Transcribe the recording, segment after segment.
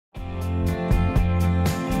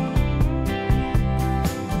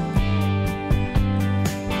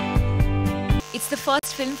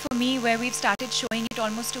first film for me where we've started showing it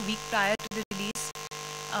almost a week prior to the release.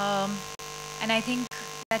 And I think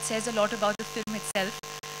that says a lot about the film itself.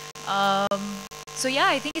 So yeah,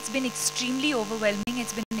 I think it's been extremely overwhelming.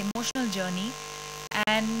 It's been an emotional journey.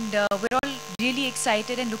 And we're all really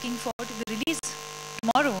excited and looking forward to the release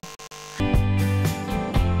tomorrow.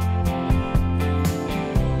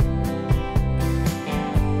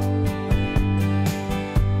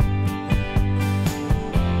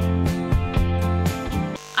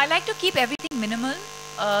 I like to keep everything minimal.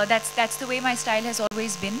 That's the way my style has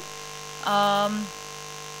always been.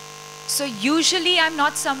 So usually I'm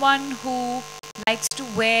not someone who likes to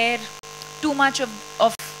wear too much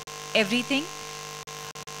of everything.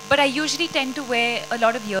 But I usually tend to wear a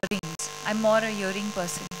lot of earrings. I'm more a earring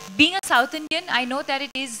person. Being a South Indian, I know that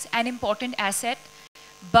it is an important asset.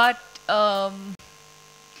 But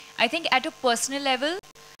I think at a personal level,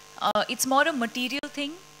 it's more a material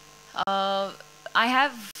thing.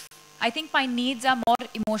 I think my needs are more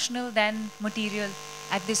emotional than material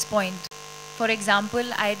at this point. For example,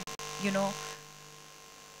 I'd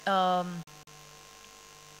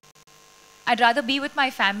rather be with my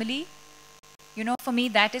family. For me,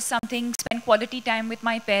 that is something. Spend quality time with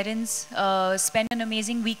my parents. Spend an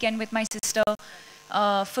amazing weekend with my sister.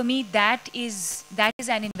 For me, that is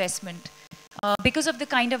an investment. Because of the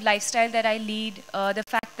kind of lifestyle that I lead, the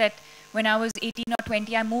fact that when I was 18 or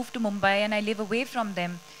 20, I moved to Mumbai and I live away from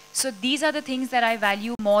them. So these are the things that I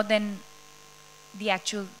value more than the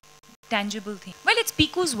actual tangible thing. Well, it's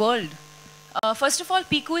Piku's world. First of all,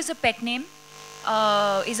 Piku is a pet name.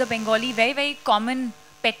 Is a Bengali, very, very common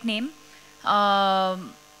pet name.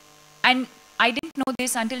 And I didn't know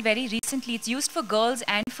this until very recently. It's used for girls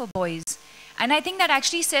and for boys. And I think that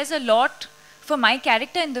actually says a lot for my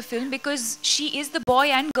character in the film, because she is the boy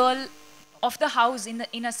and girl of the house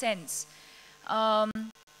in a sense.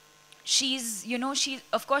 She's,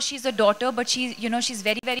 of course she's a daughter, but she's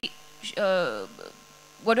very, very,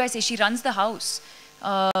 what do I say? She runs the house.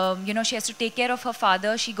 She has to take care of her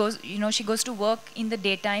father. She goes to work in the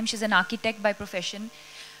daytime. She's an architect by profession.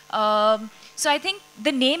 So I think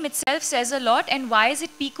the name itself says a lot. And why is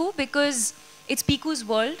it Piku? Because it's Piku's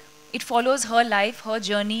world. It follows her life, her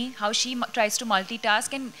journey, how she tries to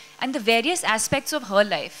multitask, and the various aspects of her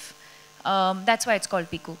life. That's why it's called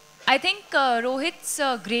Piku. I think Rohit's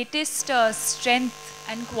greatest strength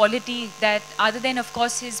and quality, that other than of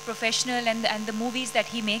course his professional and the movies that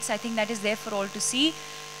he makes, I think that is there for all to see,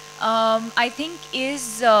 I think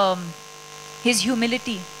is his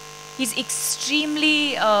humility. He's an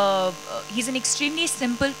extremely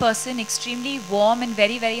simple person, extremely warm and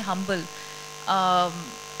very, very humble.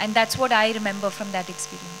 And that's what I remember from that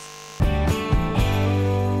experience.